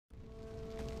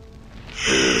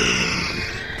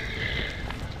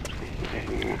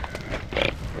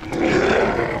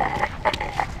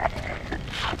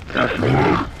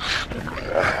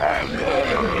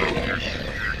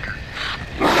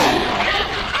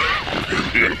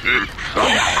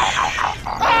¡Ay,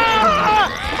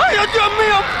 Dios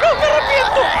mío! ¡No, me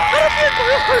arrepiento! ¡Me arrepiento!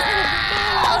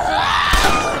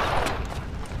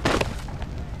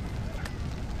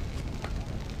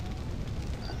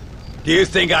 Do you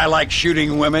think I like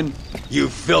shooting women? You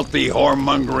filthy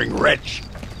whoremongering wretch.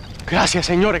 Gracias,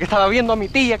 señores, que estaba viendo a mi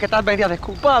tía que está media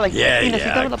desculpada y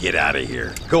necesitaba... Get out of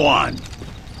here. Go on.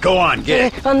 Go on,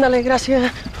 get it. Ándale,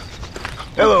 gracias.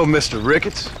 Hello, Mr.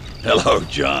 Ricketts. Hello,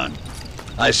 John.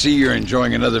 I see you're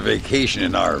enjoying another vacation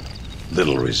in our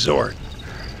little resort.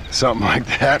 Something like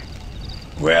that.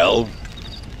 Well,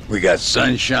 we got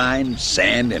sunshine,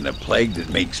 sand, and a plague that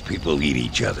makes people eat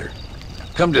each other.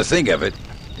 Come to think of it,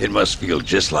 it must feel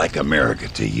just like America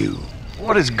to you.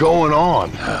 What is going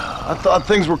on? I thought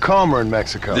things were calmer in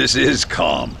Mexico. This is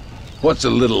calm. What's a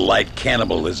little light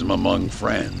cannibalism among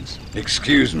friends?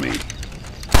 Excuse me.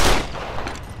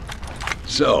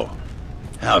 So,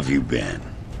 how have you been?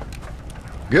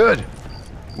 Good.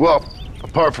 Well,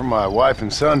 apart from my wife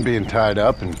and son being tied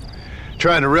up and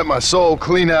trying to rip my soul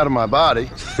clean out of my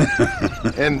body,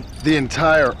 and the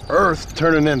entire Earth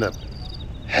turning into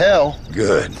hell.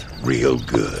 Good. Real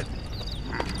good.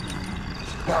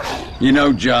 You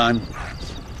know, John,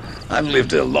 I've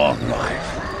lived a long life.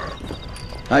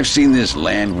 I've seen this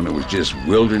land when it was just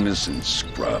wilderness and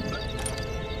scrub.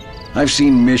 I've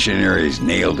seen missionaries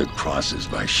nailed to crosses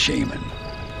by shaman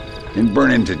and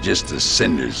burn into just the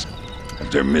cinders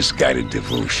of their misguided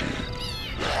devotion.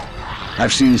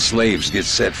 I've seen slaves get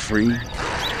set free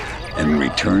and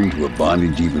return to a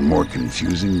bondage even more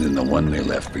confusing than the one they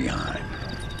left behind.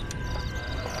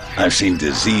 I've seen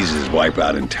diseases wipe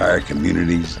out entire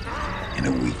communities in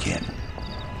a weekend.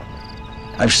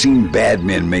 I've seen bad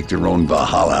men make their own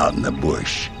Valhalla out in the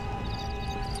bush,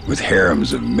 with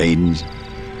harems of maidens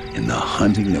and the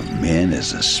hunting of men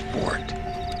as a sport.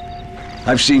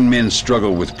 I've seen men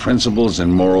struggle with principles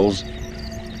and morals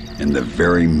and the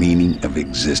very meaning of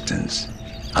existence.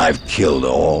 I've killed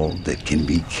all that can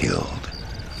be killed.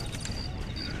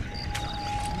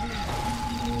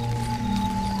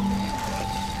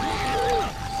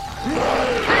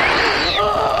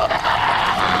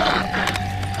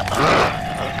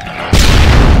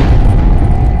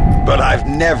 But I've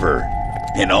never,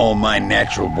 in all my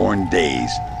natural-born days,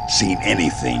 seen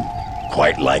anything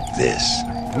quite like this.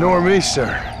 Nor me, sir.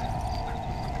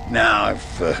 Now,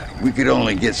 if we could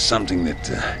only get something that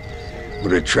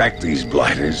would attract these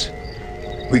blighters,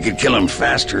 we could kill them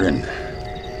faster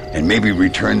and maybe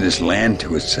return this land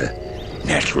to its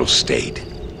natural state.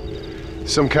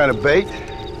 Some kind of bait?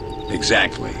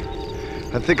 Exactly.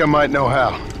 I think I might know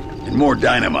how. And more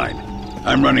dynamite.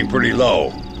 I'm running pretty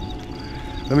low.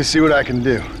 Let me see what I can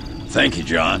do. Thank you,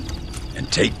 John.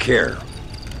 And take care.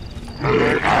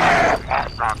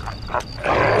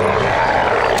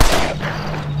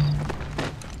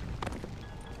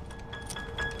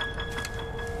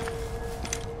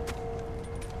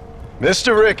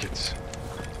 Mr. Ricketts.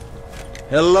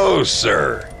 Hello,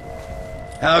 sir.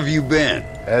 How have you been?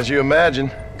 As you imagine.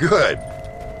 Good.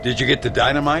 Did you get the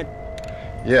dynamite?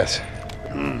 Yes.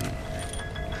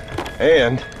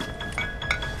 And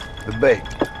the bait.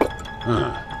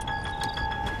 Huh.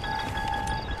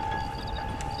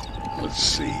 Let's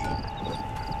see.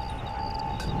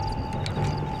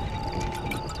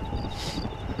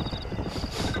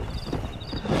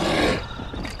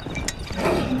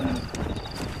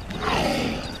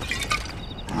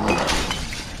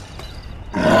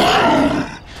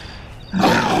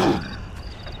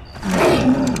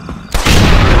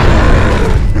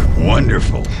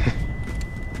 Wonderful.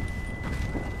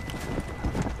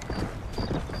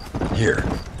 Here,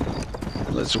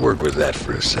 let's work with that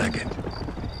for a second.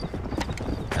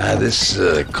 This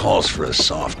calls for a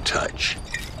soft touch.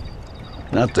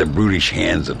 Not the brutish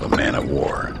hands of a man of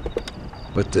war,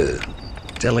 but the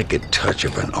delicate touch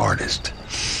of an artist.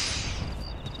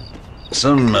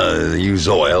 Some use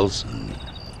oils, and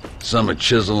some a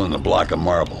chisel and a block of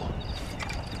marble.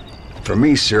 For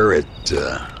me, sir, it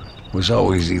was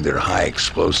always either high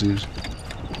explosives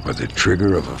or the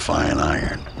trigger of a fine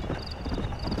iron.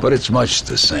 But it's much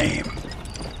the same.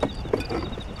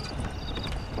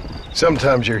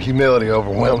 Sometimes your humility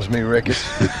overwhelms me, Ricketts.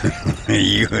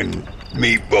 You and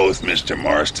me both, Mr.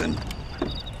 Marston.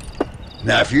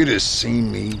 Now, if you'd have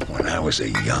seen me when I was a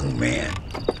young man,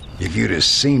 if you'd have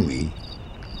seen me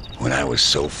when I was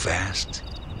so fast,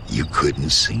 you couldn't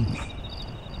see me.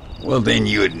 Well, then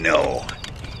you'd know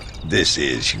this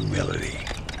is humility.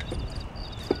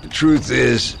 The truth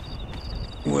is,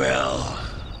 well,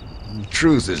 the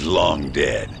truth is long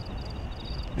dead.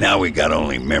 Now we got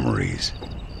only memories.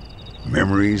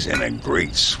 Memories and a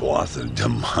great swath of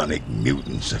demonic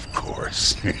mutants, of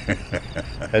course.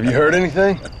 Have you heard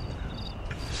anything?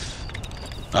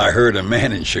 I heard a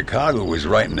man in Chicago was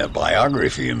writing a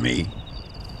biography of me.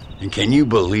 And can you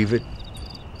believe it?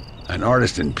 An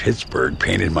artist in Pittsburgh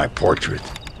painted my portrait.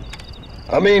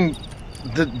 I mean,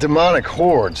 the demonic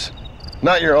hordes,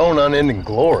 not your own unending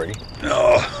glory.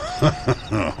 Oh,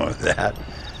 that.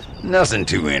 Nothing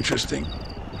too interesting.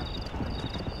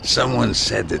 Someone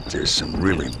said that there's some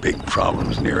really big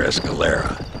problems near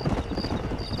Escalera.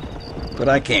 But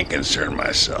I can't concern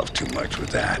myself too much with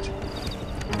that.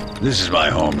 This is my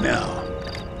home now.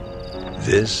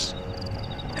 This,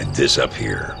 and this up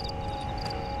here.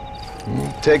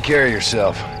 Take care of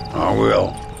yourself. I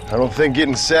will. I don't think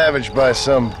getting savaged by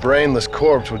some brainless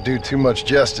corpse would do too much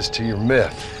justice to your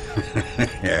myth.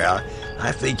 Yeah,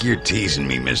 I think you're teasing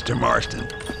me, Mr. Marston.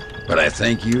 But I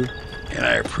thank you, and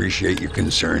I appreciate your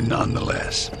concern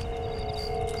nonetheless.